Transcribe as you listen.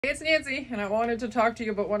It's Nancy, and I wanted to talk to you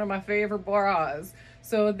about one of my favorite bras.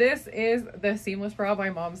 So this is the Seamless Bra by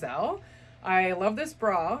Momzelle. I love this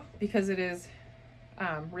bra because it is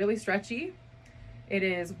really stretchy. It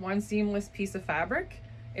is one seamless piece of fabric.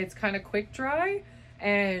 It's kind of quick dry,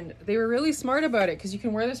 and they were really smart about it because you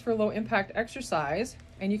can wear this for low impact exercise,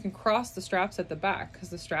 and you can cross the straps at the back because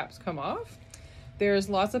the straps come off. There's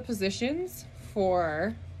lots of positions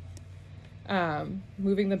for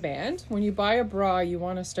moving the band. When you buy a bra, you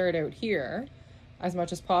want to start out here as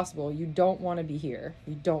much as possible. You don't want to be here.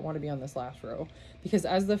 You don't want to be on this last row, because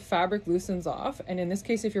as the fabric loosens off, and in this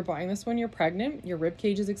case, if you're buying this when you're pregnant, your rib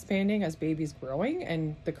cage is expanding as baby's growing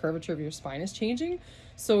and the curvature of your spine is changing.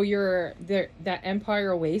 So that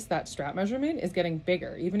empire waist, that strap measurement is getting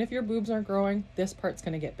bigger. Even if your boobs aren't growing, this part's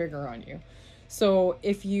going to get bigger on you. So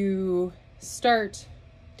if you start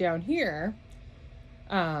down here,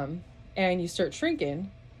 and you start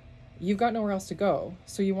shrinking, you've got nowhere else to go.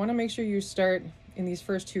 So you want to make sure you start in these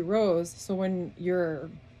first two rows, so when your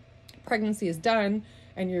pregnancy is done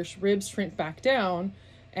and your ribs shrink back down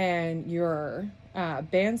and your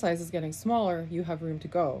band size is getting smaller, you have room to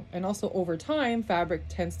go. And also over time, fabric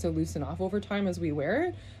tends to loosen off over time as we wear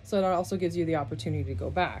it, so that also gives you the opportunity to go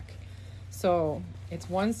back. So it's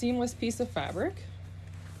one seamless piece of fabric,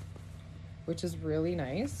 which is really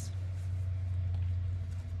nice.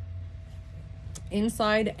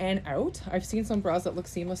 Inside and out. I've seen some bras that look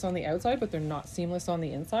seamless on the outside, but they're not seamless on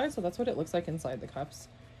the inside. So that's what it looks like inside the cups.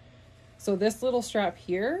 So this little strap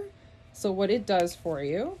here, so what it does for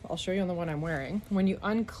you, I'll show you on the one I'm wearing. When you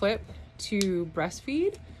unclip to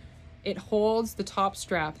breastfeed, it holds the top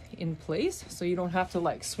strap in place, so you don't have to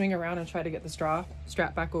like swing around and try to get the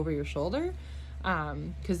strap back over your shoulder,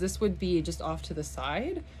 because this would be just off to the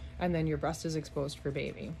side, and then your breast is exposed for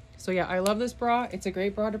baby. So yeah, I love this bra. It's a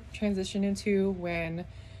great bra to transition into when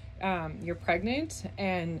you're pregnant,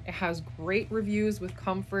 and it has great reviews with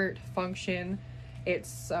comfort, function. It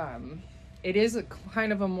is a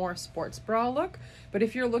kind of a more sports bra look, but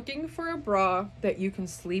if you're looking for a bra that you can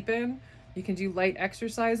sleep in, you can do light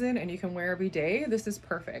exercise in, and you can wear every day, this is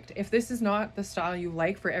perfect. If this is not the style you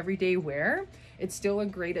like for everyday wear, it's still a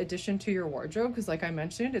great addition to your wardrobe, because like I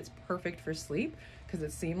mentioned, it's perfect for sleep because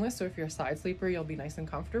it's seamless. So if you're a side sleeper, you'll be nice and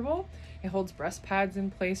comfortable. It holds breast pads in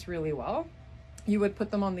place really well. You would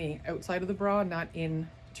put them on the outside of the bra, not in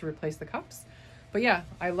to replace the cups. But yeah,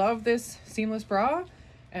 I love this seamless bra,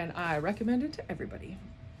 and I recommend it to everybody.